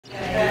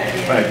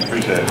Thank you,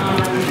 appreciate it.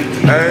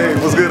 Hey,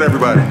 what's good,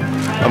 everybody?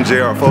 I'm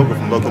J.R. Fogle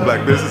from Local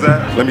Black Business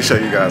App. Let me show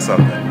you guys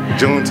something.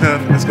 June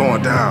 10th, it's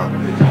going down.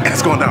 And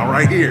it's going down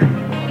right here.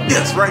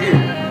 Yes, right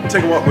here.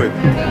 Take a walk with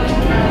me.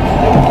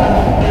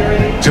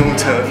 June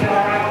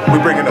 10th,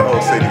 we're bringing the whole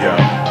city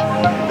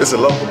out. It's a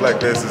Local Black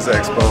Business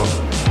Expo,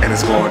 and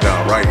it's going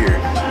down right here,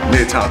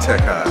 Midtown Tech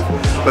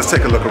Hive. Let's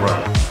take a look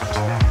around.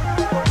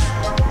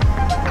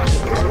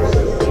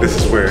 This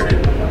is where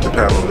the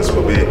panelists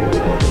will be.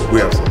 We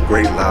have some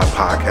great live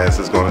podcasts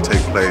that's going to take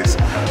place,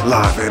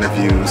 live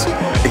interviews.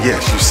 And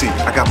yes, you see,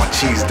 I got my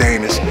cheese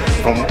Danish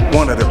from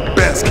one of the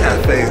best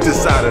cafes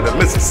this side of the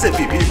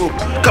Mississippi, people.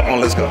 Come on,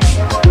 let's go.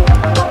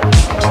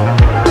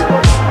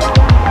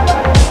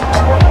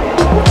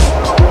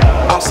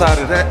 Outside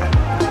of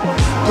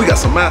that, we got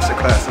some master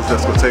classes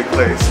that's going to take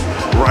place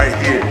right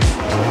here.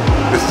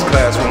 This is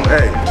classroom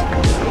A.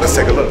 Let's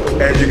take a look.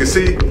 As you can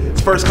see,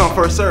 it's first come,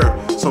 first serve.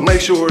 So make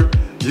sure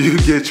you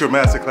get your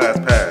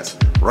masterclass pass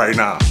right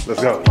now.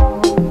 Let's go.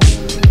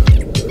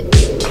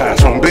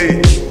 Classroom B.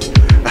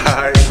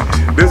 Alright,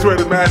 this is where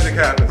the magic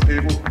happens,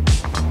 people.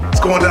 It's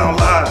going down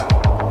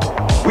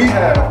live. We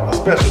have a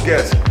special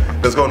guest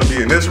that's going to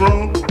be in this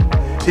room.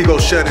 He gonna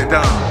shut it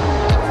down.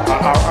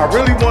 I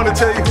really want to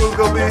tell you who it's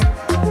gonna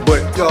be,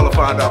 but y'all will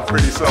find out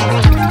pretty soon.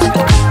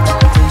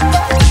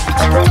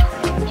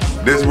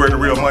 This is where the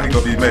real money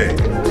gonna be made.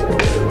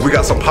 We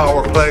got some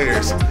power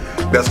players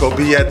that's gonna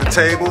be at the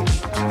table,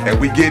 and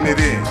we getting it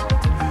in.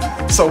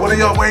 So what are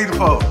y'all waiting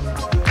for?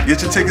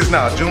 Get your tickets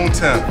now, June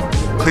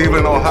 10th,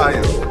 Cleveland,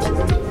 Ohio.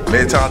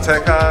 Midtown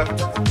Tech Hive,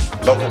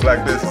 Local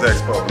Black Business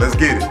Expo. Let's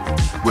get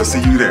it. We'll see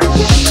you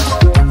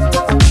there.